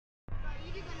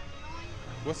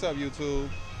What's up, YouTube?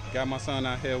 Got my son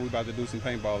out here. We about to do some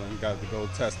paintballing. Got to go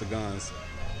test the guns.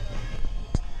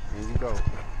 Here you go.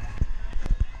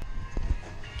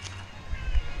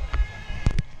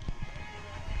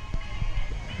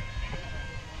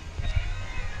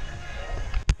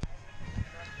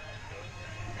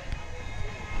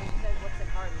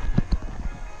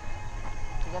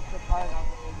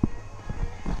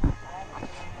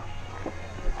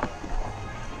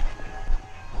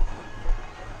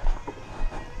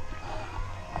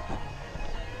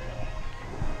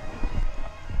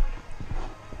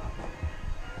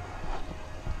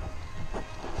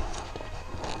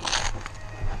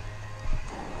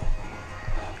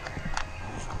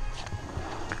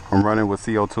 I'm running with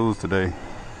CO2s today.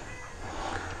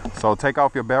 So take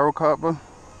off your barrel cover.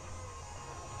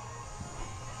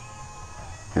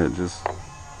 Yeah, just.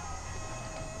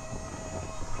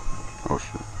 Oh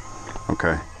shit.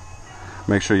 Okay.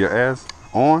 Make sure your air's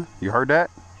on. You heard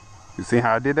that? You see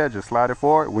how I did that? Just slide it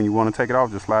forward. When you want to take it off,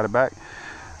 just slide it back.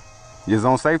 You're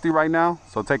zone safety right now,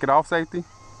 so take it off safety.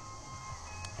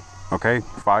 Okay,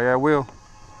 fire at will.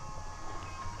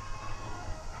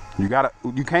 You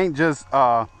can't just,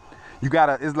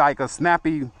 it's like a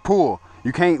snappy pull.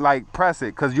 You can't like press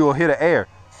it because you'll hit the air.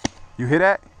 You hear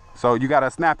that? So you gotta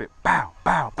snap it. Bow,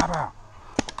 bow, bow,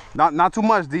 bow. Not too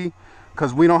much, D,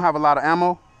 because we don't have a lot of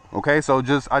ammo. Okay, so I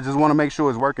just want to make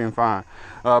sure it's working fine.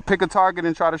 Pick a target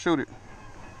and try to shoot it.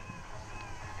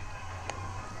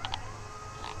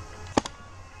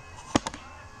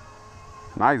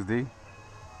 Nice, D.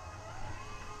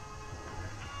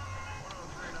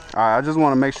 Alright, I just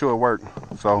want to make sure it worked.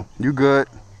 So, you good.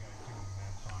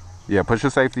 Yeah, put your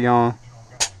safety on.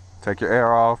 Take your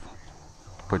air off.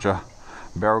 Put your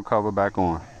barrel cover back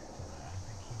on.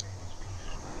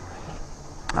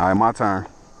 Alright, my turn.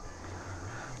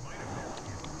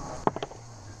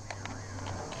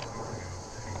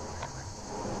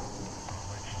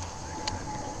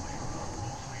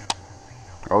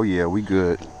 Oh yeah, we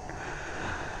good.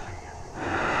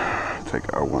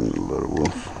 Take our one little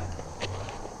wolf.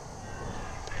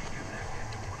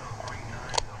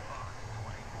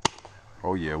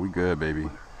 Oh yeah, we good, baby.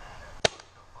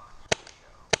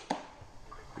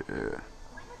 Yeah.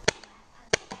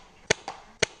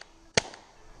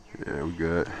 Yeah, we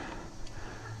good.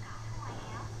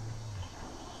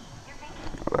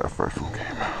 Oh, that first one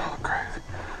came out crazy.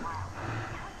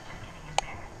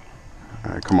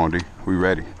 Alright, come on, D. We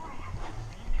ready.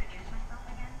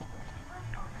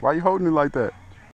 Why you holding it like that?